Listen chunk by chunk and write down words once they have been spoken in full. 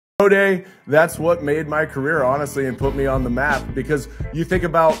Pro day, that's what made my career, honestly, and put me on the map. Because you think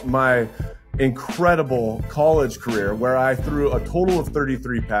about my incredible college career where I threw a total of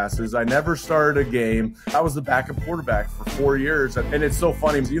 33 passes. I never started a game. I was the backup quarterback for 4 years. And it's so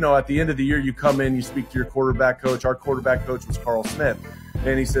funny, you know, at the end of the year, you come in, you speak to your quarterback coach. Our quarterback coach was Carl Smith.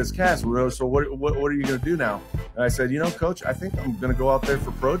 And he says, Cass, so what are you going to do now? And I said, you know, coach, I think I'm going to go out there for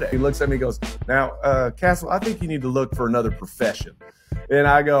pro day. He looks at me and goes, now, Cassel, I think you need to look for another profession. And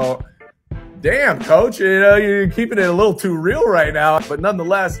I go, damn, coach, you know, you're keeping it a little too real right now. But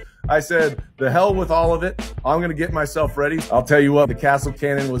nonetheless, I said, the hell with all of it. I'm going to get myself ready. I'll tell you what, the Cassel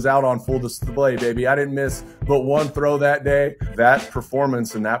Cannon was out on full display, baby. I didn't miss but one throw that day. That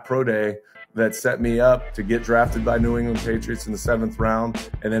performance and that pro day that set me up to get drafted by New England Patriots in the 7th round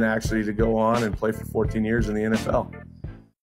and then actually to go on and play for 14 years in the NFL.